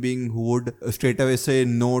human being who would straight away say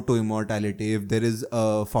no to immortality. If there is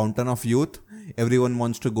a fountain of youth, everyone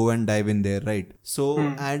wants to go and dive in there, right? So,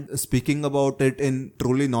 and speaking about it in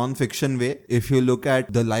truly non-fiction way, if you look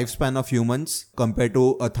at the lifespan of humans compared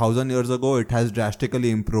to 1,000 years ago, it has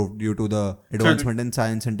drastically improved due to the advancement in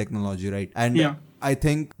science and technology, right? And I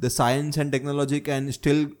think the science and technology can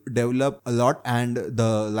still develop a lot, and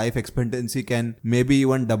the life expectancy can maybe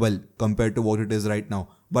even double compared to what it is right now.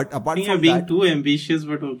 But apart I think from you're being that, too ambitious,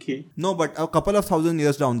 but okay. no, but a couple of 1,000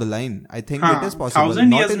 years down the line, I think it is possible. 1,000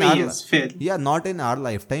 Not years, in our yes, fair. Yeah, not in our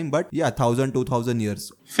lifetime, but yeah, 1,000, 2,000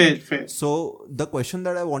 years. Fair. So the question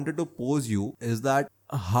that I wanted to pose you is that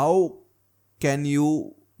how can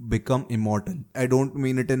you become immortal? I don't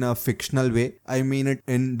mean it in a fictional way. I mean it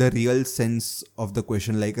in the real sense of the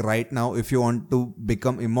question. Like right now, if you want to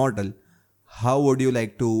become immortal, how would you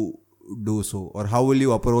like to do so? Or how will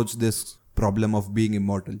you approach this problem of being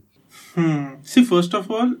immortal? See, first of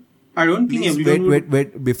all, I don't think Please everyone would...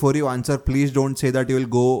 wait. Before you answer, please don't say that you will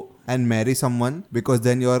go and marry someone, because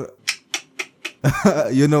then you're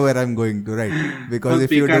you know where I'm going to, right? Because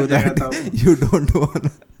if you do that, you don't want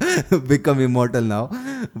to become immortal now.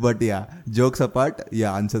 But yeah, jokes apart,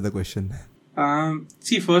 yeah, answer the question.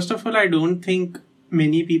 See, first of all, I don't think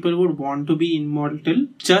many people would want to be immortal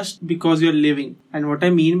just because you're living. And what I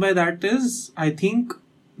mean by that is, I think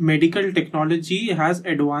medical technology has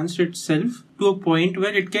advanced itself to a point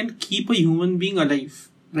where it can keep a human being alive,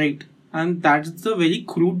 right? And that's the very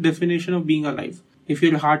crude definition of being alive. If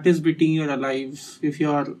your heart is beating, you're alive. If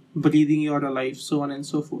you're breathing, you're alive, so on and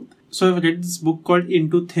so forth. So I've read this book called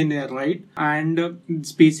Into Thin Air, right? And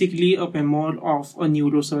it's basically a memoir of a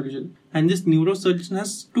neurosurgeon. And this neurosurgeon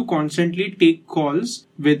has to constantly take calls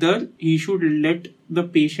whether he should let the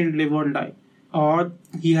patient live or die. Or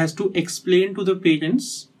he has to explain to the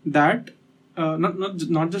parents that,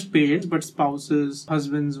 not just parents, but spouses,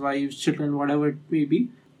 husbands, wives, children, whatever it may be,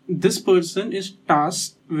 this person is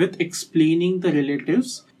tasked with explaining the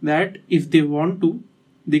relatives that if they want to,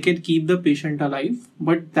 they can keep the patient alive,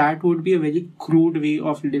 but that would be a very crude way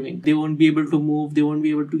of living. They won't be able to move, they won't be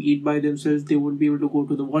able to eat by themselves, they won't be able to go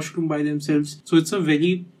to the washroom by themselves. So it's a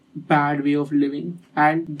very bad way of living.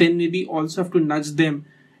 And then maybe also have to nudge them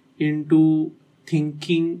into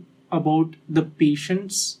thinking about the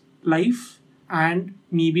patient's life, and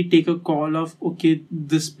maybe take a call of, okay,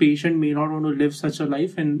 this patient may not want to live such a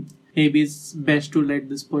life, and maybe it's best to let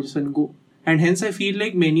this person go. And hence I feel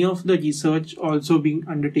like many of the research also being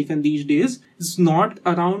undertaken these days is not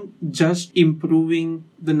around just improving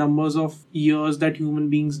the numbers of years that human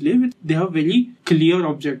beings live. They have very clear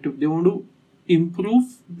objective. They want to improve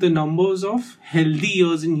the numbers of healthy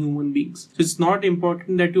years in human beings. So it's not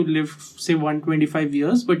important that you live, say, 125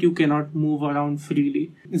 years, but you cannot move around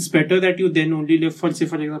freely. It's better that you then only live for, say,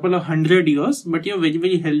 for example, 100 years, but you're very,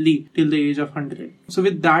 very healthy till the age of 100. So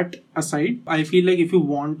with that aside, I feel like if you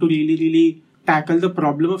want to really tackle the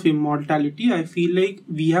problem of immortality, I feel like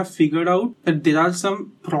we have figured out that there are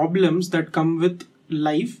some problems that come with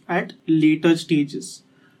life at later stages.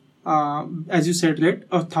 As you said, right,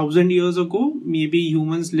 1,000 years ago, maybe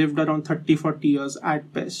humans lived around 30-40 years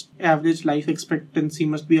at best. Average life expectancy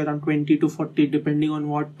must be around 20 to 40, depending on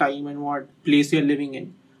what time and what place you're living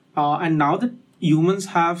in. And now that humans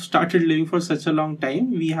have started living for such a long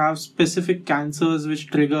time, we have specific cancers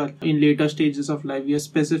which trigger in later stages of life. We have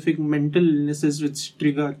specific mental illnesses which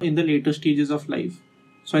trigger in the later stages of life.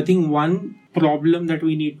 So I think one problem that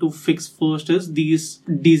we need to fix first is these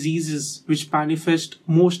diseases which manifest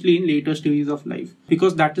mostly in later stages of life,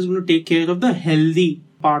 because that is going to take care of the healthy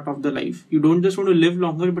part of the life. You don't just want to live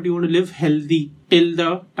longer, but you want to live healthy till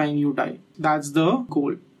the time you die. That's the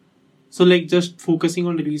goal. So like just focusing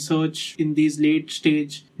on research in these late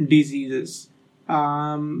stage diseases.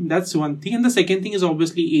 That's one thing. And the second thing is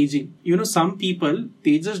obviously aging. Some people,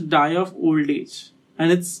 they just die of old age.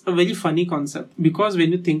 And it's a very funny concept, because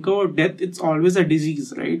when you think about death, it's always a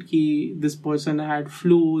disease, right? This person had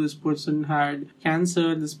flu, this person had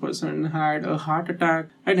cancer, this person had a heart attack,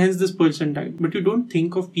 and hence this person died. But you don't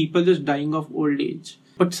think of people just dying of old age.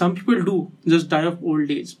 But some people do just die of old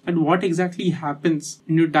age. And what exactly happens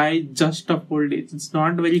when you die just of old age? It's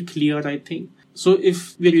not very clear, I think. So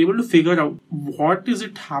if we're able to figure out what is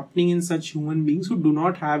it happening in such human beings who do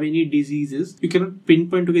not have any diseases, you cannot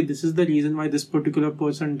pinpoint, okay, this is the reason why this particular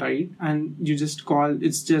person died, and you just call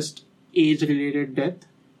it's just age-related death.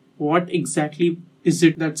 What exactly is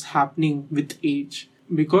it that's happening with age?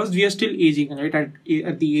 Because we are still aging, right?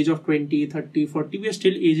 At the age of 20, 30, 40, we are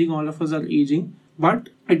still aging. All of us are aging, but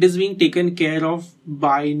it is being taken care of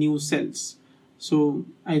by new cells. So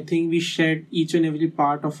I think we shed each and every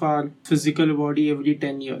part of our physical body every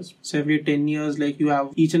 10 years. So every 10 years, like you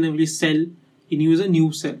have each and every cell in you is a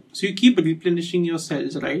new cell. So you keep replenishing your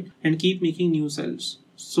cells, right? And keep making new cells.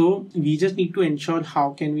 So we just need to ensure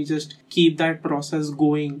how can we just keep that process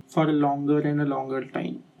going for a longer and a longer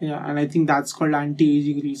time. Yeah, and I think that's called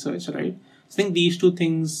anti-aging research, right? I think these two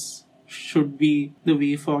things should be the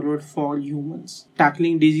way forward for humans.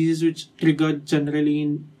 Tackling diseases which trigger generally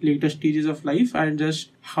in later stages of life, and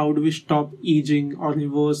just how do we stop aging or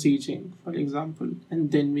reverse aging, for example,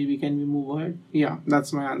 and then maybe can we move ahead. Yeah,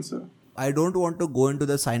 that's my answer. I don't want to go into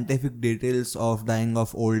the scientific details of dying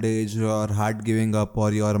of old age or heart giving up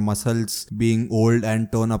or your muscles being old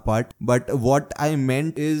and torn apart. But what I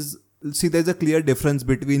meant is, see, there's a clear difference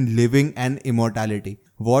between living and immortality.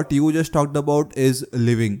 What you just talked about is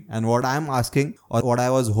living, and what I'm asking, or what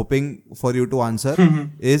I was hoping for you to answer,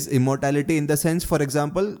 is immortality in the sense, for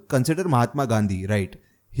example, consider Mahatma Gandhi, right?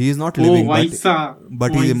 He is not living,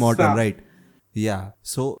 but he's immortal, right? Yeah.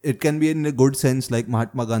 So it can be in a good sense like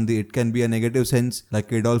Mahatma Gandhi. It can be a negative sense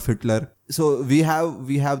like Adolf Hitler. So we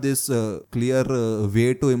have this clear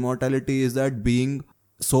way to immortality is that being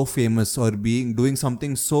so famous or doing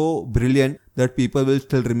something so brilliant that people will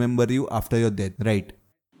still remember you after your death, right?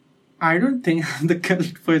 I don't think I'm the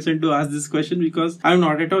correct person to ask this question because I'm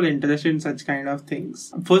not at all interested in such kind of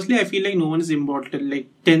things. Firstly, I feel like no one is immortal. Like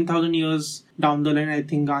 10,000 years down the line, I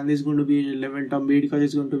think Gandhi is going to be irrelevant, Ambedkar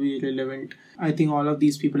is going to be irrelevant. I think all of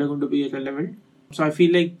these people are going to be irrelevant. So I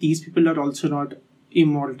feel like these people are also not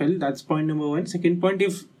immortal. That's point number one. Second point,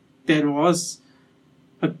 if there was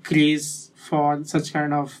a craze for such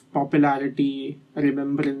kind of popularity,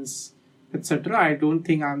 remembrance, etc., I don't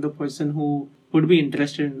think I'm the person who would be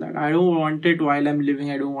interested in that. I don't want it while I'm living.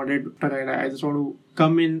 I don't want it after I just want to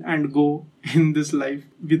come in and go in this life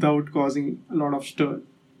without causing a lot of stir.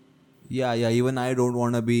 Yeah, even I don't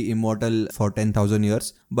want to be immortal for 10,000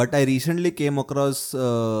 years. But I recently came across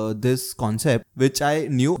this concept, which I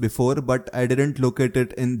knew before, but I didn't look at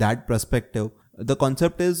it in that perspective. The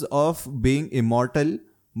concept is of being immortal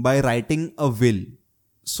by writing a will.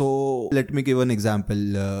 So let me give an example.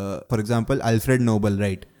 For example, Alfred Nobel,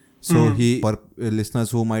 right? So for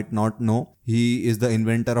listeners who might not know, he is the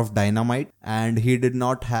inventor of dynamite, and he did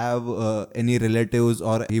not have any relatives,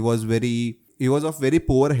 or he was of very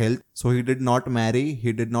poor health. So he did not marry,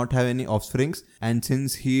 he did not have any offsprings. And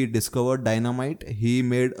since he discovered dynamite, he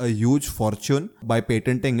made a huge fortune by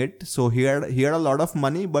patenting it. So he had a lot of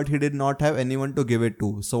money, but he did not have anyone to give it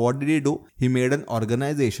to. So what did he do? He made an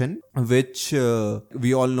organization which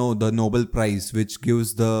we all know, the Nobel Prize, which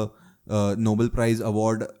gives the Nobel Prize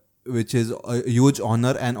award, which is a huge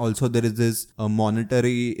honor, and also there is this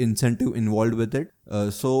monetary incentive involved with it.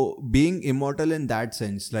 So being immortal in that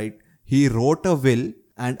sense, right? He wrote a will,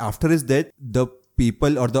 and after his death, the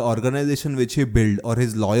people or the organization which he built, or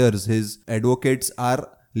his lawyers, his advocates, are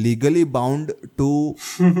legally bound to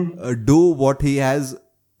do what he has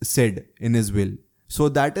said in his will. So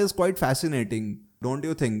that is quite fascinating, don't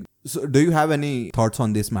you think? So do you have any thoughts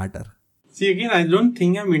on this matter? See, again, I don't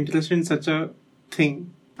think I'm interested in such a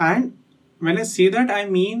thing. And when I say that, I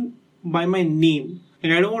mean by my name.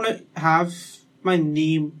 And I don't want to have my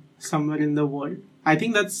name somewhere in the world. I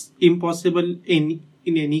think that's impossible in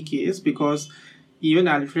any case, because even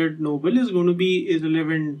Alfred Nobel is going to be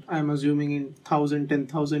irrelevant, I'm assuming, in 1,000,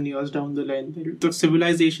 10,000 years down the line. The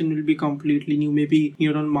civilization will be completely new, maybe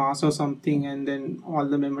you're on Mars or something, and then all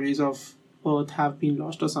the memories of Earth have been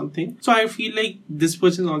lost or something. So I feel like this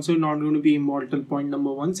person is also not going to be immortal, point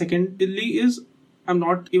number one. Secondly is, I'm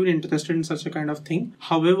not even interested in such a kind of thing.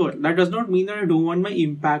 However, that does not mean that I don't want my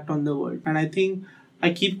impact on the world. And I think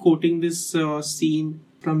I keep quoting this scene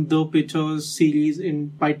from The Pictures series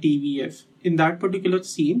by TVF. In that particular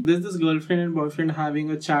scene, there's this girlfriend and boyfriend having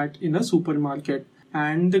a chat in a supermarket.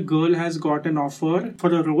 And the girl has got an offer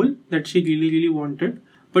for a role that she really, really wanted,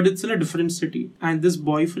 but it's in a different city. And this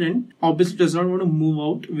boyfriend obviously does not want to move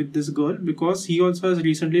out with this girl because he also has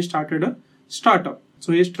recently started a startup.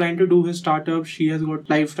 So he's trying to do his startup. She has got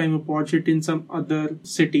lifetime opportunity in some other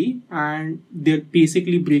city, and they're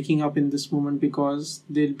basically breaking up in this moment because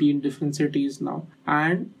they'll be in different cities now.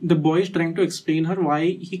 And the boy is trying to explain her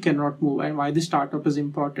why he cannot move and why the startup is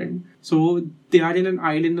important. So they are in an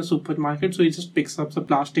aisle in the supermarket. So he just picks up the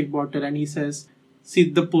plastic bottle and he says, "See,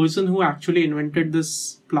 the person who actually invented this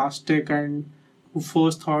plastic and who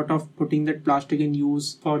first thought of putting that plastic in use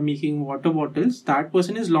for making water bottles, that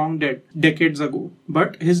person is long dead decades ago.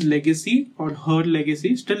 But his legacy or her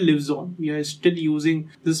legacy still lives on. We are still using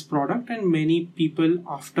this product, and many people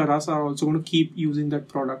after us are also going to keep using that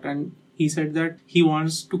product." And he said that he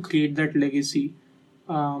wants to create that legacy.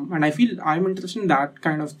 And I feel I'm interested in that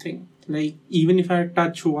kind of thing. Like, even if I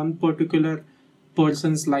touch one particular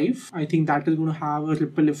person's life, I think that is going to have a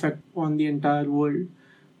ripple effect on the entire world.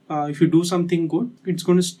 If you do something good, it's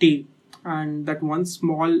going to stay. And that one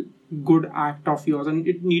small good act of yours, and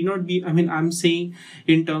it need not be, I mean, I'm saying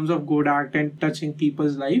in terms of good act and touching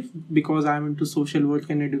people's life because I'm into social work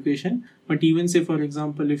and education. But even say, for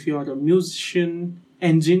example, if you're a musician,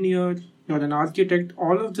 engineer, you're an architect,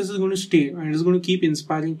 all of this is going to stay and it's going to keep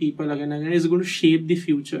inspiring people again and again. It's going to shape the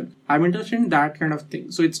future. I'm interested in that kind of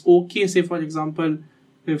thing. So it's okay, say, for example,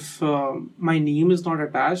 if my name is not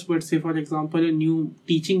attached, but say, for example, a new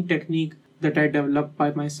teaching technique that I developed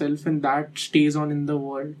by myself and that stays on in the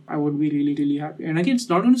world, I would be really, really happy. And again, it's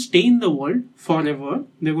not going to stay in the world forever.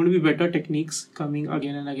 There are going to be better techniques coming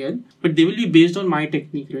again and again, but they will be based on my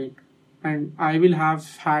technique, right? And I will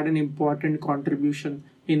have had an important contribution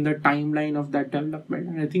in the timeline of that development.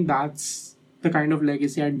 And I think that's the kind of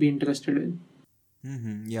legacy I'd be interested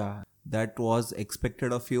in. Yeah, that was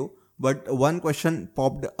expected of you. But one question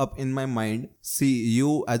popped up in my mind. See,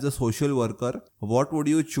 you as a social worker, what would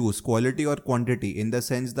you choose, quality or quantity? In the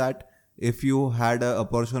sense that if you had a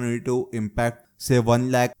opportunity to impact, say, 1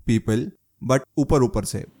 lakh people, but upar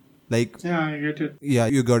say, like, Yeah, I get it. yeah,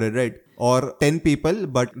 you got it right. Or 10 people,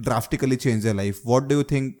 but drastically change their life. What do you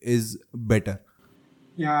think is better?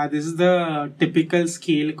 Yeah, this is the typical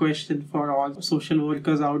scale question for all social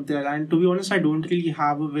workers out there. And to be honest, I don't really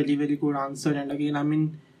have a very, very good answer. And again, I'm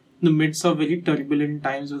in the midst of very turbulent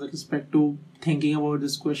times with respect to thinking about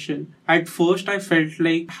this question. At first, I felt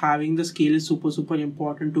like having the scale is super, super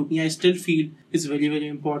important to me. I still feel it's very, very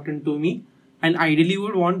important to me. And ideally, you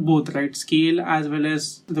would want both, right? Scale as well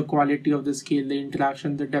as the quality of the scale, the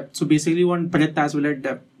interaction, the depth. So basically, you want breadth as well as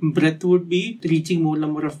depth. Breadth would be reaching more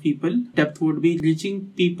number of people. Depth would be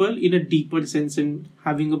reaching people in a deeper sense and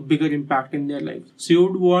having a bigger impact in their life. So you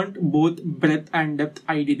would want both breadth and depth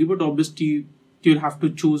ideally, but obviously you'll have to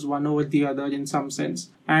choose one over the other in some sense.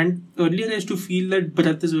 And earlier I used to feel that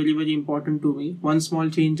breadth is very, very important to me. One small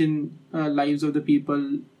change in lives of the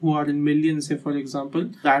people who are in millions, say, for example,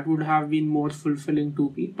 that would have been more fulfilling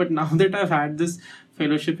to me. But now that I've had this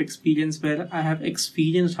fellowship experience where I have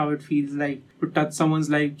experienced how it feels like to touch someone's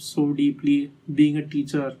life so deeply, being a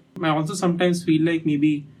teacher, I also sometimes feel like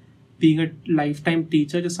maybe being a lifetime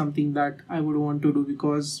teacher is something that I would want to do,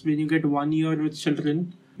 because when you get 1 year with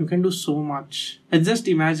children, you can do so much. And just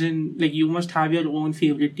imagine, like, you must have your own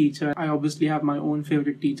favorite teacher. I obviously have my own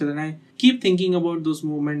favorite teacher, and I keep thinking about those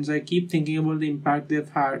moments. I keep thinking about the impact they've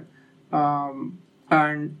had.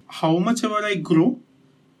 And how much ever I grow,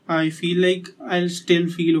 I feel like I'll still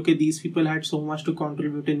feel, okay, these people had so much to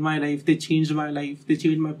contribute in my life. They changed my life. They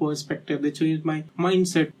changed my perspective. They changed my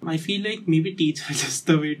mindset. I feel like maybe teachers is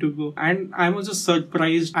the way to go. And I'm also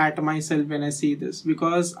surprised at myself when I see this,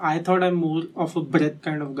 because I thought I'm more of a breadth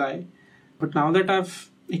kind of guy. But now that I've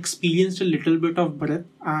experienced a little bit of breadth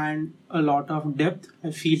and a lot of depth,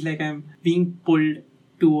 I feel like I'm being pulled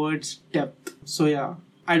towards depth. So yeah,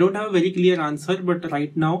 I don't have a very clear answer, but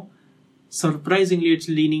right now, surprisingly, it's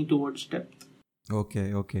leaning towards depth.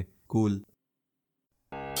 Okay, cool.